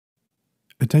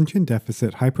Attention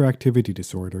Deficit Hyperactivity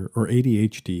Disorder, or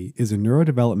ADHD, is a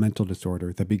neurodevelopmental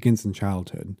disorder that begins in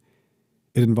childhood.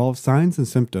 It involves signs and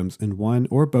symptoms in one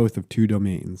or both of two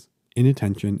domains,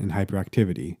 inattention and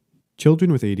hyperactivity.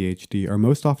 Children with ADHD are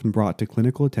most often brought to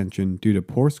clinical attention due to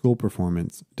poor school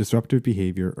performance, disruptive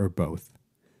behavior, or both.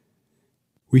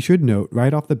 We should note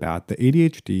right off the bat that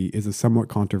ADHD is a somewhat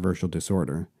controversial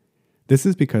disorder. This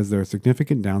is because there are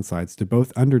significant downsides to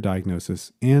both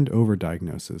underdiagnosis and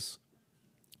overdiagnosis.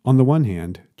 On the one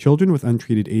hand, children with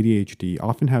untreated ADHD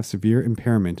often have severe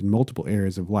impairment in multiple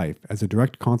areas of life as a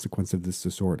direct consequence of this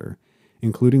disorder,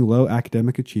 including low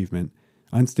academic achievement,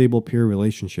 unstable peer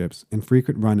relationships, and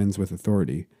frequent run-ins with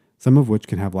authority, some of which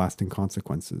can have lasting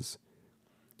consequences.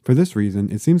 For this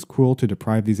reason, it seems cruel to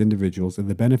deprive these individuals of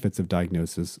the benefits of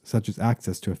diagnosis, such as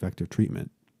access to effective treatment.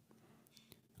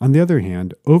 On the other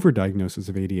hand, overdiagnosis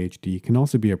of ADHD can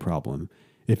also be a problem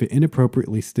if it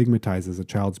inappropriately stigmatizes a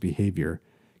child's behavior,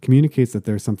 communicates that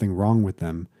there's something wrong with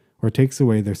them, or takes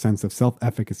away their sense of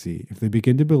self-efficacy if they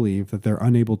begin to believe that they're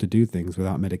unable to do things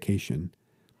without medication.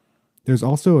 There's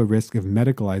also a risk of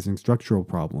medicalizing structural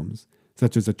problems,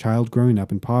 such as a child growing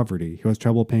up in poverty who has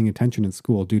trouble paying attention in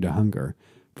school due to hunger,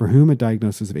 for whom a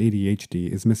diagnosis of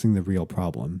ADHD is missing the real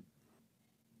problem.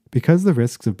 Because the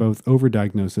risks of both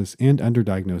overdiagnosis and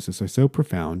underdiagnosis are so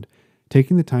profound,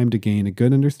 taking the time to gain a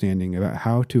good understanding about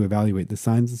how to evaluate the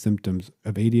signs and symptoms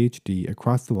of ADHD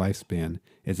across the lifespan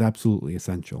is absolutely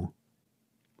essential.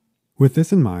 With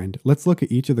this in mind, let's look at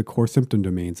each of the core symptom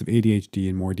domains of ADHD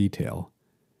in more detail.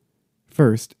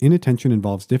 First, inattention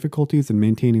involves difficulties in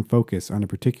maintaining focus on a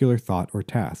particular thought or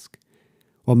task.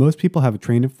 While most people have a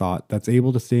train of thought that's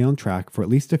able to stay on track for at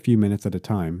least a few minutes at a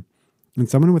time, in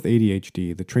someone with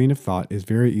ADHD, the train of thought is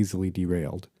very easily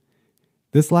derailed.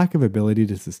 This lack of ability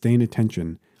to sustain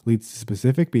attention leads to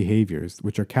specific behaviors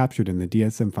which are captured in the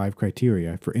DSM-5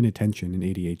 criteria for inattention in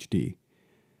ADHD.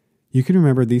 You can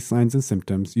remember these signs and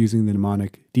symptoms using the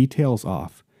mnemonic details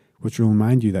off, which will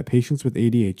remind you that patients with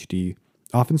ADHD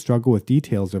often struggle with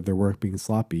details of their work being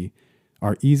sloppy,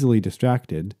 are easily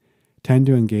distracted, tend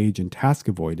to engage in task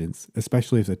avoidance,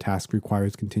 especially if the task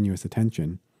requires continuous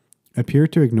attention, appear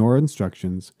to ignore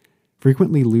instructions,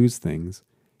 frequently lose things,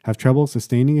 have trouble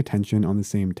sustaining attention on the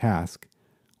same task,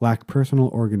 lack personal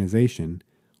organization,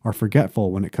 are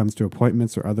forgetful when it comes to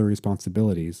appointments or other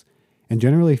responsibilities, and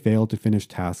generally fail to finish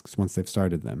tasks once they've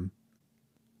started them.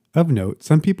 Of note,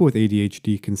 some people with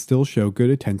ADHD can still show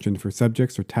good attention for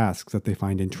subjects or tasks that they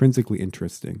find intrinsically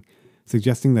interesting,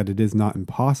 suggesting that it is not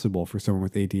impossible for someone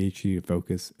with ADHD to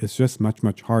focus, it's just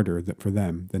much harder for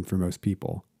them than for most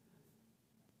people.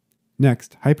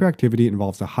 Next, hyperactivity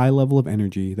involves a high level of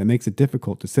energy that makes it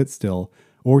difficult to sit still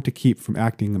or to keep from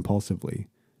acting impulsively.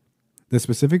 The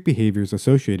specific behaviors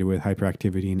associated with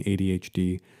hyperactivity in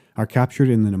ADHD are captured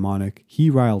in the mnemonic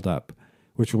 "he riled up,"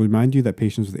 which will remind you that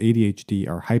patients with ADHD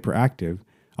are hyperactive,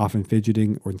 often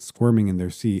fidgeting or squirming in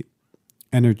their seat,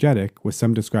 energetic, with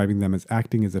some describing them as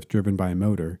acting as if driven by a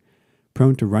motor,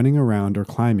 prone to running around or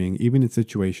climbing even in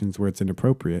situations where it's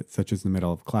inappropriate, such as the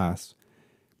middle of class,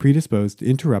 predisposed to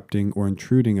interrupting or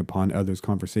intruding upon others'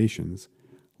 conversations,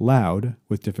 loud,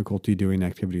 with difficulty doing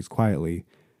activities quietly,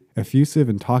 effusive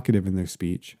and talkative in their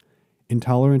speech,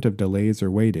 intolerant of delays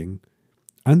or waiting,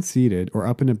 unseated or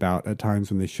up and about at times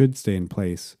when they should stay in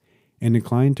place, and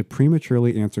inclined to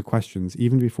prematurely answer questions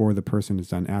even before the person is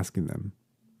done asking them.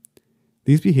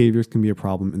 These behaviors can be a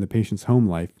problem in the patient's home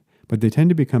life, but they tend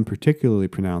to become particularly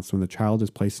pronounced when the child is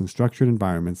placed in structured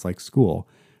environments like school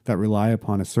that rely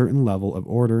upon a certain level of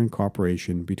order and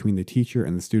cooperation between the teacher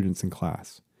and the students in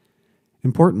class.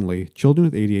 Importantly, children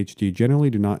with ADHD generally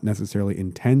do not necessarily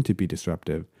intend to be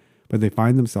disruptive, but they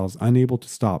find themselves unable to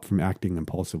stop from acting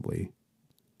impulsively.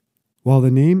 While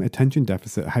the name Attention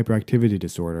Deficit Hyperactivity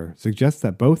Disorder suggests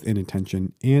that both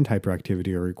inattention and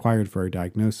hyperactivity are required for a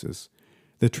diagnosis,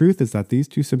 the truth is that these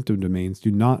two symptom domains do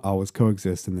not always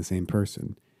coexist in the same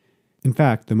person. In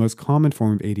fact, the most common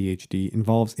form of ADHD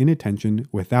involves inattention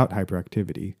without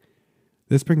hyperactivity.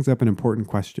 This brings up an important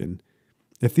question.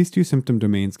 If these two symptom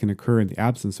domains can occur in the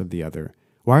absence of the other,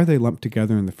 why are they lumped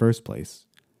together in the first place?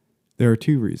 There are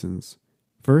two reasons.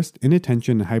 First,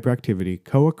 inattention and hyperactivity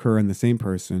co-occur in the same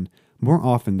person more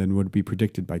often than would be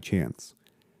predicted by chance.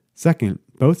 Second,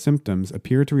 both symptoms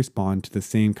appear to respond to the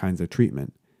same kinds of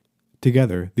treatment.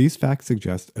 Together, these facts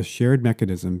suggest a shared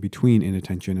mechanism between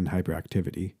inattention and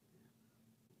hyperactivity.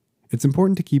 It's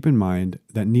important to keep in mind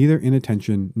that neither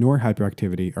inattention nor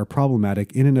hyperactivity are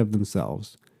problematic in and of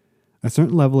themselves. A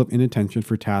certain level of inattention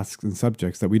for tasks and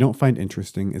subjects that we don't find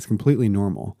interesting is completely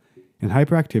normal, and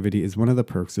hyperactivity is one of the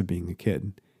perks of being a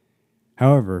kid.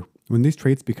 However, when these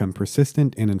traits become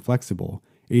persistent and inflexible,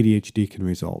 ADHD can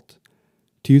result.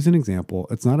 To use an example,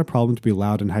 it's not a problem to be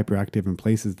loud and hyperactive in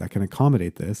places that can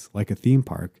accommodate this, like a theme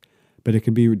park, but it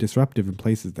can be disruptive in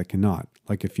places that cannot,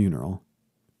 like a funeral.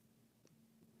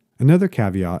 Another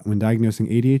caveat when diagnosing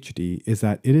ADHD is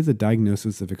that it is a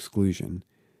diagnosis of exclusion.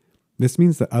 This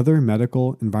means that other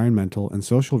medical, environmental, and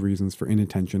social reasons for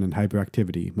inattention and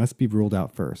hyperactivity must be ruled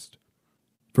out first.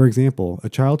 For example, a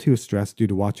child who is stressed due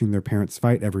to watching their parents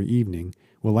fight every evening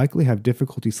will likely have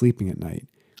difficulty sleeping at night,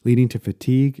 leading to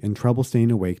fatigue and trouble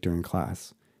staying awake during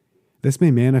class. This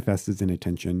may manifest as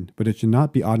inattention, but it should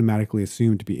not be automatically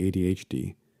assumed to be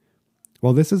ADHD.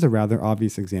 While this is a rather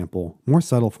obvious example, more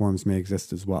subtle forms may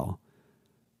exist as well.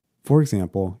 For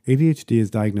example, ADHD is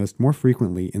diagnosed more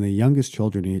frequently in the youngest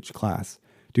children in each class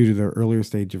due to their earlier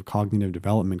stage of cognitive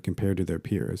development compared to their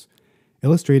peers,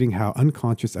 illustrating how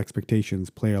unconscious expectations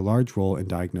play a large role in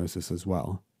diagnosis as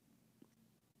well.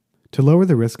 To lower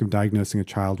the risk of diagnosing a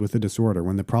child with a disorder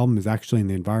when the problem is actually in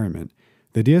the environment,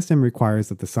 the DSM requires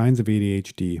that the signs of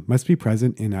ADHD must be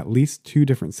present in at least 2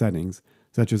 different settings,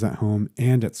 such as at home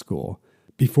and at school,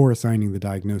 before assigning the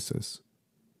diagnosis.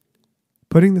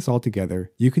 Putting this all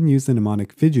together, you can use the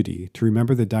mnemonic fidgety to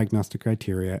remember the diagnostic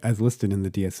criteria as listed in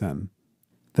the DSM.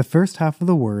 The first half of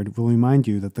the word will remind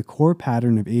you that the core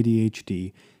pattern of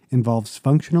ADHD involves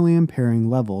functionally impairing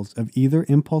levels of either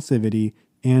impulsivity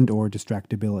and/or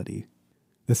distractibility.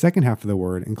 The second half of the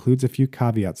word includes a few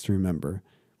caveats to remember: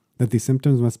 that these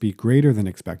symptoms must be greater than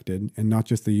expected and not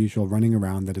just the usual running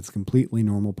around that is a completely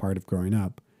normal part of growing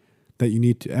up, that you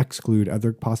need to exclude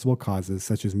other possible causes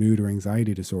such as mood or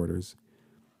anxiety disorders,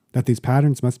 that these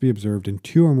patterns must be observed in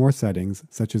 2 or more settings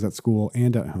such as at school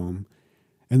and at home,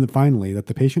 and then finally that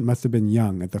the patient must have been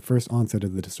young at the first onset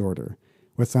of the disorder,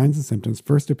 with signs and symptoms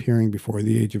first appearing before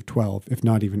the age of 12, if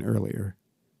not even earlier.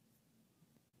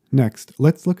 Next,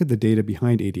 let's look at the data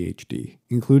behind ADHD,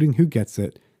 including who gets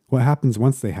it, what happens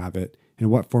once they have it,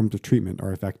 and what forms of treatment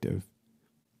are effective.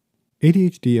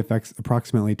 ADHD affects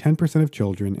approximately 10% of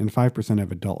children and 5%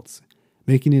 of adults,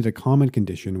 making it a common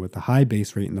condition with a high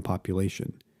base rate in the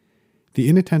population. The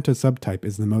inattentive subtype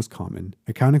is the most common,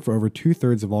 accounting for over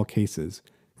 2/3 of all cases,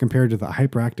 compared to the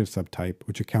hyperactive subtype,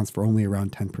 which accounts for only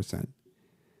around 10%.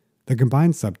 The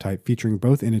combined subtype, featuring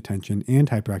both inattention and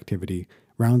hyperactivity,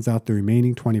 rounds out the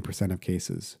remaining 20% of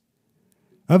cases.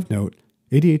 Of note,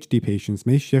 ADHD patients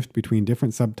may shift between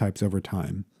different subtypes over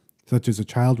time, such as a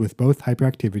child with both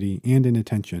hyperactivity and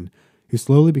inattention who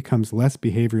slowly becomes less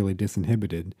behaviorally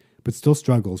disinhibited but still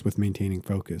struggles with maintaining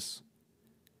focus.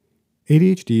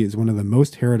 ADHD is one of the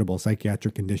most heritable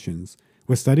psychiatric conditions,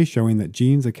 with studies showing that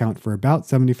genes account for about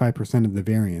 75% of the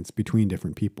variance between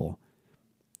different people.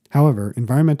 However,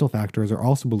 environmental factors are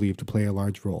also believed to play a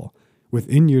large role, with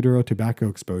in utero tobacco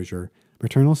exposure,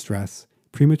 maternal stress,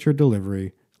 premature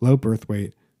delivery, low birth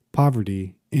weight,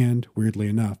 poverty, and, weirdly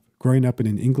enough, growing up in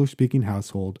an English-speaking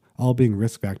household all being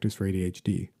risk factors for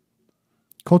ADHD.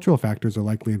 Cultural factors are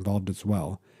likely involved as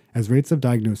well, as rates of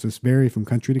diagnosis vary from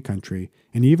country to country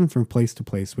and even from place to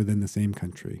place within the same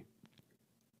country.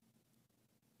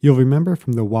 You'll remember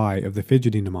from the why of the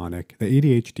fidgety mnemonic that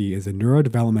ADHD is a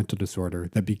neurodevelopmental disorder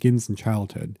that begins in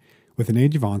childhood, with an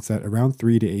age of onset around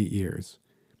 3 to 8 years.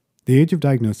 The age of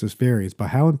diagnosis varies by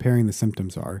how impairing the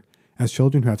symptoms are, as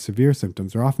children who have severe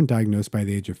symptoms are often diagnosed by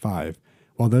the age of 5,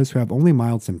 while those who have only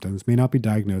mild symptoms may not be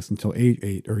diagnosed until age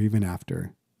 8 or even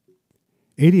after.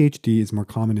 ADHD is more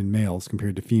common in males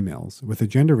compared to females, with a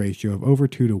gender ratio of over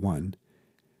 2 to 1.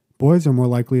 Boys are more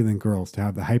likely than girls to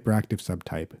have the hyperactive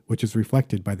subtype, which is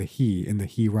reflected by the he in the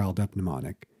he riled up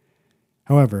mnemonic.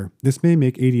 However, this may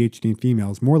make ADHD in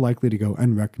females more likely to go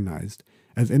unrecognized,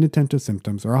 as inattentive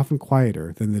symptoms are often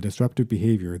quieter than the disruptive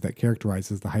behavior that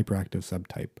characterizes the hyperactive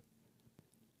subtype.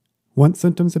 Once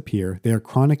symptoms appear, they are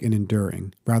chronic and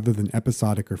enduring, rather than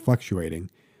episodic or fluctuating,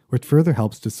 which further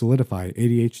helps to solidify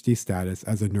ADHD status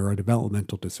as a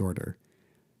neurodevelopmental disorder.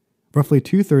 Roughly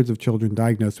 2/3 of children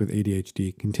diagnosed with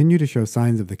ADHD continue to show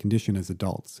signs of the condition as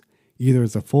adults, either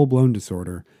as a full-blown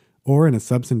disorder or in a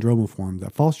subsyndromal form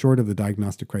that falls short of the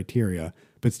diagnostic criteria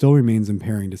but still remains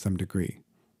impairing to some degree.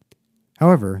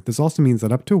 However, this also means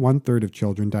that up to 1/3 of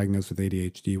children diagnosed with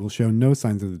ADHD will show no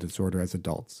signs of the disorder as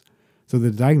adults, so the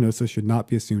diagnosis should not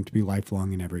be assumed to be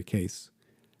lifelong in every case.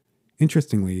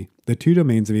 Interestingly, the 2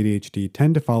 domains of ADHD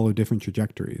tend to follow different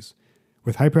trajectories,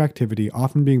 with hyperactivity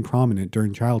often being prominent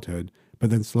during childhood, but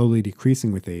then slowly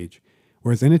decreasing with age,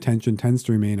 whereas inattention tends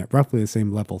to remain at roughly the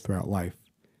same level throughout life.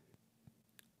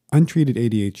 Untreated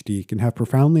ADHD can have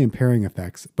profoundly impairing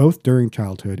effects both during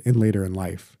childhood and later in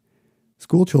life.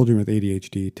 School children with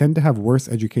ADHD tend to have worse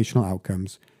educational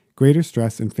outcomes, greater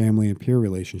stress in family and peer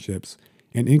relationships,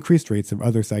 and increased rates of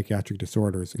other psychiatric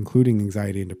disorders, including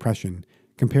anxiety and depression,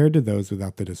 compared to those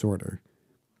without the disorder.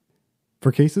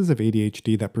 For cases of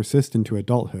ADHD that persist into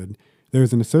adulthood, there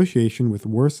is an association with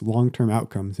worse long-term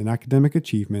outcomes in academic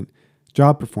achievement,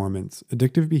 job performance,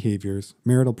 addictive behaviors,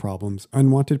 marital problems,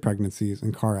 unwanted pregnancies,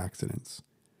 and car accidents.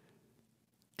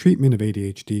 Treatment of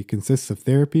ADHD consists of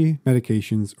therapy,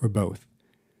 medications, or both.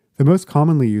 The most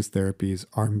commonly used therapies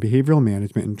are behavioral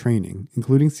management and training,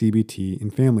 including CBT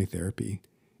and family therapy.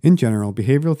 In general,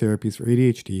 behavioral therapies for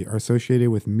ADHD are associated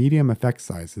with medium effect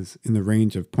sizes in the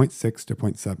range of 0.6 to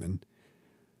 0.7.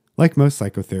 Like most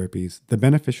psychotherapies, the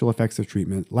beneficial effects of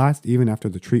treatment last even after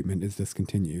the treatment is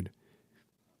discontinued.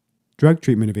 Drug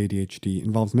treatment of ADHD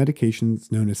involves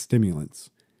medications known as stimulants.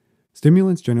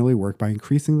 Stimulants generally work by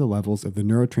increasing the levels of the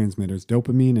neurotransmitters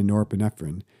dopamine and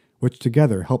norepinephrine, which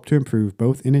together help to improve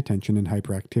both inattention and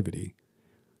hyperactivity.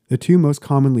 The two most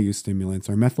commonly used stimulants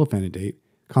are methylphenidate,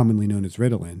 commonly known as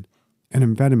Ritalin, and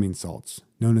amphetamine salts,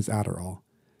 known as Adderall.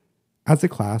 As a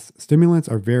class, stimulants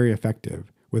are very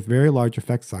effective, with very large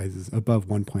effect sizes above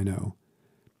 1.0.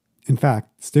 In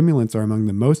fact, stimulants are among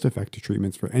the most effective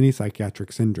treatments for any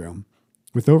psychiatric syndrome,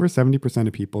 with over 70%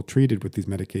 of people treated with these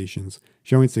medications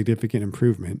showing significant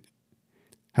improvement.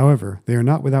 However, they are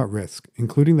not without risk,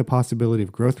 including the possibility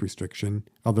of growth restriction,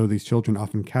 although these children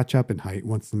often catch up in height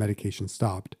once the medication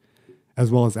stopped,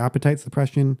 as well as appetite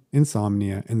suppression,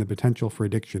 insomnia, and the potential for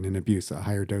addiction and abuse at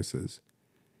higher doses.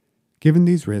 Given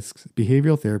these risks,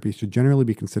 behavioral therapy should generally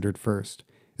be considered first,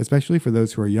 especially for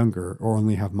those who are younger or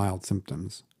only have mild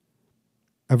symptoms.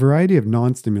 A variety of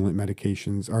non-stimulant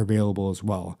medications are available as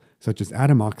well, such as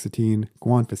atomoxetine,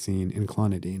 guanfacine, and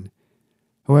clonidine.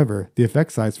 However, the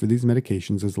effect size for these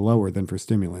medications is lower than for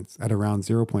stimulants, at around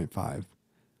 0.5.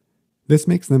 This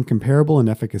makes them comparable in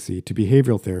efficacy to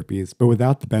behavioral therapies, but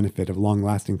without the benefit of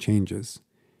long-lasting changes.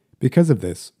 Because of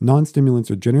this, non-stimulants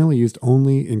are generally used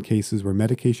only in cases where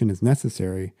medication is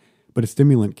necessary, but a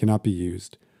stimulant cannot be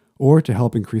used, or to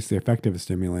help increase the effect of a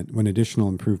stimulant when additional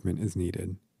improvement is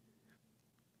needed.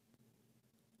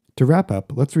 To wrap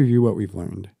up, let's review what we've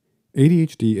learned.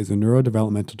 ADHD is a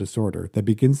neurodevelopmental disorder that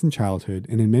begins in childhood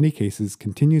and in many cases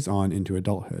continues on into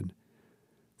adulthood.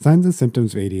 Signs and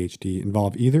symptoms of ADHD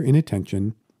involve either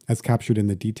inattention, as captured in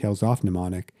the details off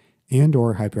mnemonic,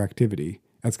 and/or hyperactivity,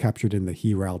 as captured in the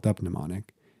he riled up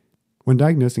mnemonic. When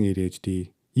diagnosing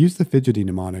ADHD, use the fidgety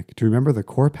mnemonic to remember the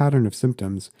core pattern of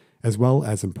symptoms as well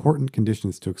as important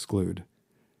conditions to exclude.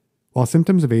 While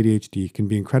symptoms of ADHD can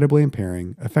be incredibly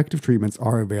impairing, effective treatments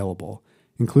are available,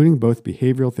 including both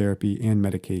behavioral therapy and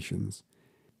medications.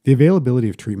 The availability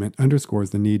of treatment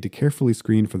underscores the need to carefully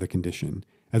screen for the condition,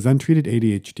 as untreated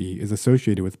ADHD is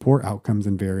associated with poor outcomes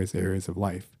in various areas of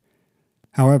life.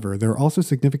 However, there are also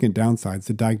significant downsides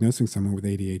to diagnosing someone with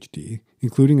ADHD,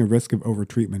 including a risk of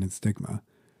overtreatment and stigma.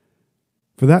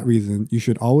 For that reason, you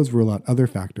should always rule out other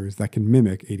factors that can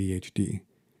mimic ADHD.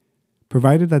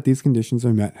 Provided that these conditions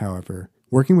are met, however,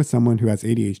 working with someone who has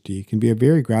ADHD can be a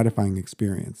very gratifying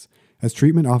experience, as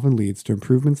treatment often leads to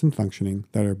improvements in functioning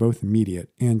that are both immediate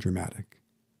and dramatic.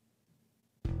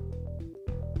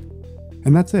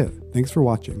 And that's it. Thanks for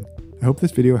watching. I hope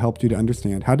this video helped you to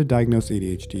understand how to diagnose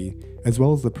ADHD, as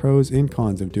well as the pros and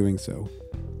cons of doing so.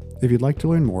 If you'd like to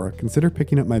learn more, consider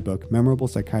picking up my book, Memorable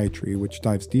Psychiatry, which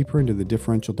dives deeper into the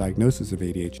differential diagnosis of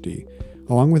ADHD,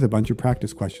 along with a bunch of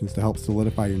practice questions to help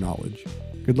solidify your knowledge.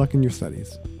 Good luck in your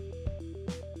studies.